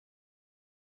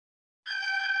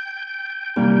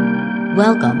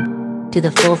Welcome to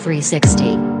the Full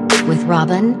 360 with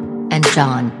Robin and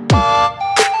John.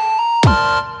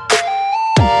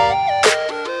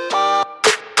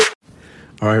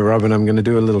 All right, Robin, I'm going to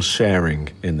do a little sharing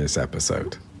in this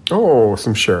episode. Oh,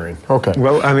 some sharing. Okay.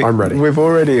 Well, I mean, I'm ready. We've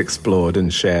already explored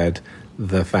and shared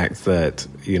the fact that,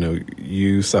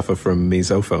 you suffer from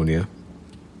misophonia.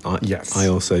 Yes. I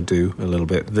also do a little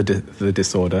bit, the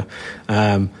disorder.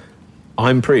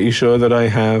 I'm pretty sure that I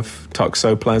have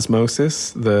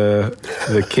toxoplasmosis,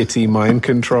 the kitty mind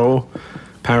control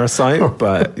parasite,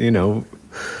 but, I know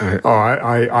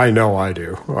I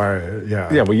do.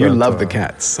 Yeah, well, you love the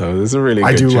cats, so there's a really good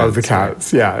I do chance, love the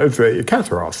cats. Right? Yeah,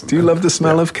 cats are awesome. Do you love the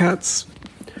smell of cats?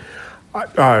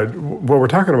 Well, we're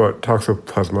talking about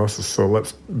toxoplasmosis, so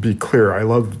let's be clear. I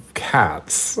love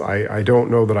cats. I don't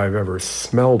know that I've ever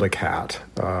smelled a cat.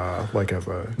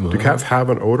 Do cats have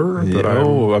an odor?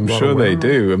 I'm sure they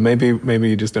do. And maybe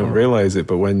you just don't realize it,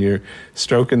 but when you're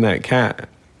stroking that cat,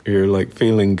 you're like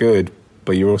feeling good,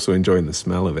 but you're also enjoying the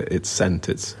smell of it. It's scent.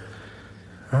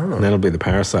 And that'll be the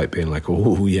parasite being like,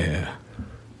 oh, yeah.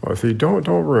 Well, see, don't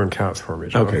ruin cats for me,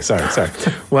 John. Okay, sorry.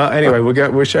 Well, anyway,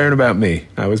 we're sharing about me.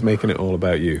 I was making it all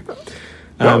about you.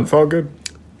 No, it's all good.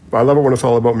 I love it when it's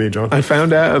all about me, John. I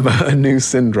found out about a new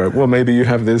syndrome. Well, maybe you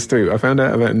have this too. I found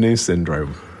out about a new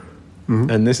syndrome,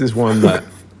 and this is one that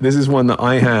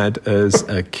I had as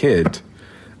a kid,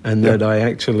 and that I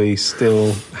actually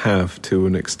still have to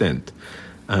an extent.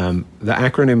 The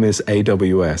acronym is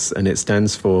AWS, and it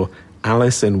stands for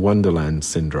Alice in Wonderland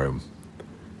Syndrome.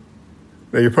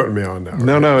 Now you're putting me on now.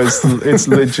 No, it's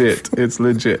legit. It's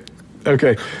legit.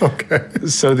 Okay.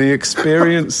 So the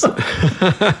experience.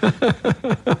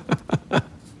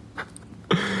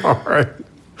 All right.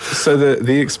 So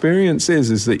the experience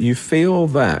is that you feel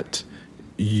that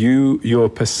your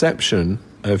perception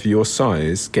of your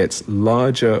size gets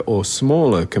larger or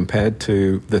smaller compared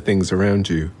to the things around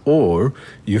you, or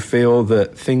you feel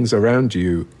that things around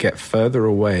you get further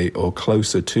away or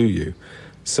closer to you.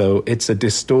 So it's a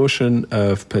distortion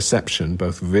of perception,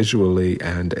 both visually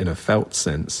and in a felt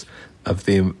sense, of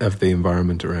the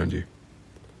environment around you.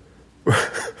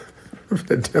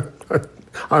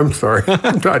 I'm sorry.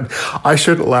 I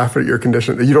shouldn't laugh at your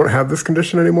condition. You don't have this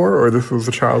condition anymore, or this was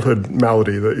a childhood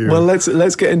malady that you... Well,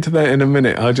 let's get into that in a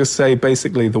minute. I'll just say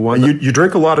basically the one... You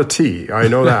drink a lot of tea. I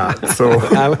know that. So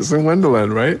Alice in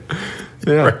Wonderland, right?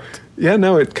 Yeah. Right. Yeah,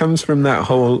 no, it comes from that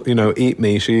whole, eat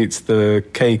me, she eats the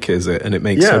cake, is it? And it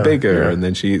makes her bigger, and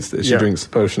then she drinks the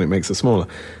potion, it makes her smaller.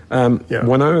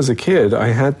 When I was a kid, I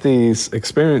had these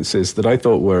experiences that I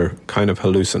thought were kind of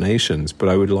hallucinations, but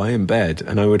I would lie in bed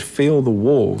and I would feel the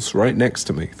walls right next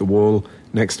to me, the wall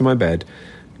next to my bed,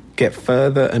 get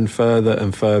further and further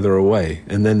and further away.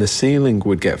 And then the ceiling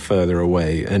would get further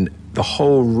away, and the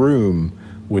whole room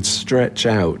would stretch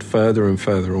out further and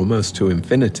further, almost to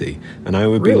infinity, and I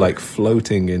would be like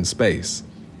floating in space.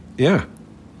 Yeah.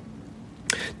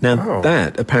 Now,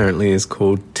 that apparently is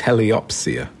called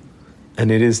teleopsia,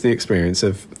 and it is the experience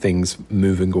of things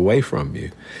moving away from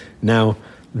you. Now,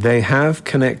 they have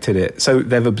connected it, so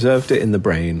they've observed it in the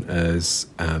brain as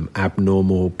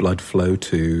abnormal blood flow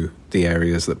to the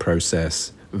areas that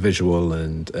process visual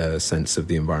and sense of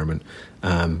the environment.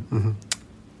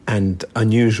 And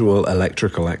unusual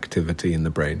electrical activity in the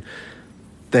brain.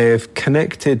 They've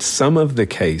connected some of the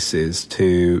cases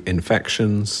to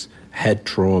infections, head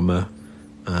trauma,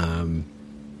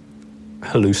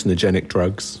 hallucinogenic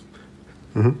drugs.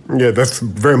 Mm-hmm. Yeah, that's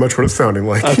very much what it's sounding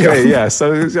like. Okay, yeah.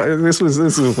 So this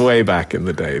was way back in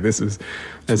the day.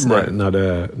 It's not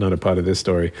a part of this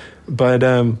story, but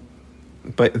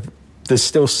there's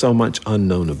still so much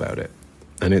unknown about it,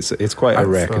 and it's quite a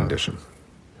rare condition.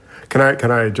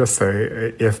 Can I just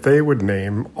say, if they would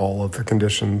name all of the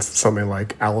conditions something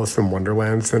like Alice in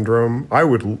Wonderland syndrome, I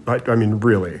mean,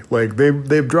 really, like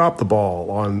they've dropped the ball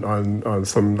on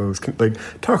some of those. Like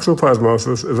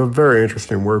toxoplasmosis is a very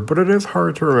interesting word, but it is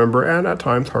hard to remember and at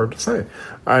times hard to say.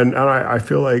 And I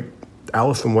feel like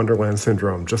Alice in Wonderland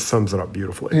syndrome just sums it up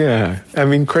beautifully. Yeah, I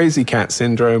mean, crazy cat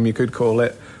syndrome, you could call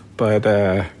it, but.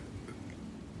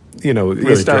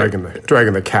 Really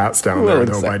dragging the cats down there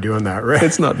though by doing that, right?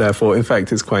 It's not their fault. In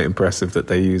fact, it's quite impressive that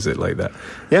they use it like that.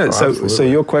 Yeah. So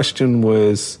your question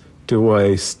was, do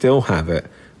I still have it?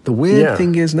 The weird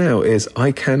thing is now is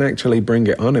I can actually bring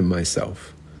it on in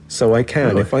myself. So I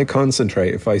can, if I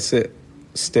concentrate, if I sit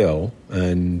still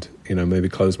and maybe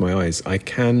close my eyes, I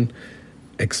can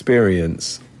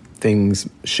experience things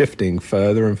shifting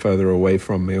further and further away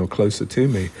from me or closer to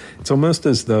me. It's almost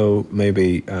as though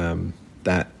maybe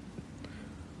that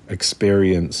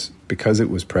experience, because it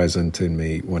was present in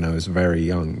me when I was very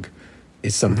young,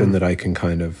 is something that I can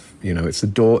kind of, it's a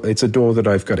door that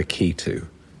I've got a key to,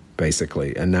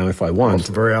 basically. And now if I want... It's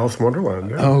very Alice in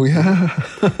Wonderland. Yeah. Oh, yeah.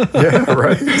 Yeah,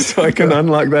 right. So I can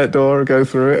unlock that door, go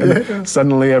through it, and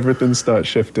suddenly everything starts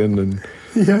shifting and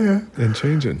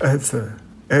changing.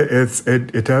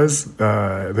 It does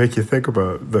make you think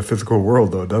about the physical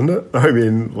world, though, doesn't it? I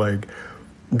mean, like...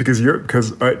 Because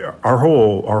our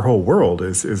whole world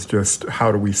is just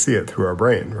how do we see it through our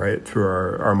brain, right? Through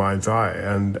our mind's eye,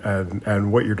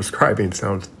 and what you're describing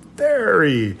sounds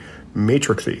very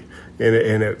matrixy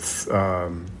in its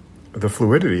the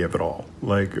fluidity of it all.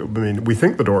 Like, I mean, we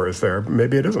think the door is there, but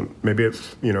maybe it isn't. Maybe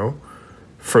it's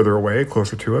further away,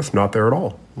 closer to us, not there at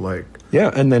all. Like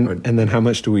and then how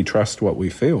much do we trust what we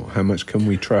feel? How much can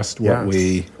we trust what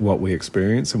we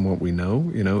experience and what we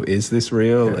know? Is this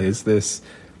real? Yeah. Is this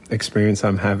experience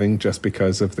I'm having just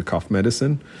because of the cough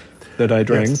medicine that I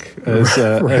drank as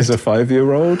a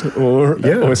 5-year-old,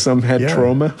 or some head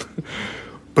trauma?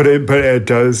 But it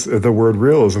does. The word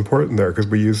 "real" is important there because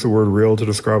we use the word "real" to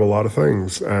describe a lot of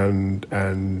things, and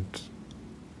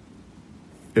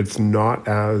it's not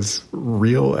as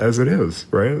real as it is,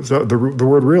 right? So the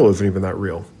word "real" isn't even that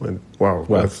real. And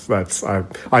that's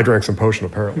I drank some potion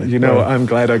apparently. I'm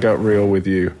glad I got real with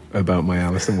you about my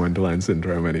Alice in Wonderland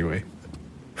syndrome anyway.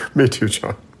 Me too,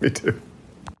 John. Me too.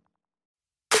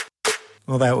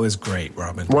 Well, that was great,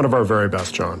 Robin. One of our very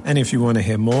best, John. And if you want to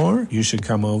hear more, you should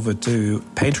come over to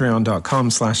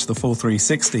patreon.com/the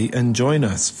full360 and join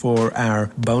us for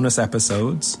our bonus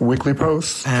episodes, weekly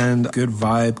posts, and good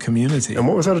vibe community. And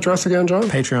what was that address again, John?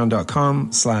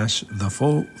 patreon.com/the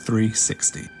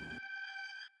full360.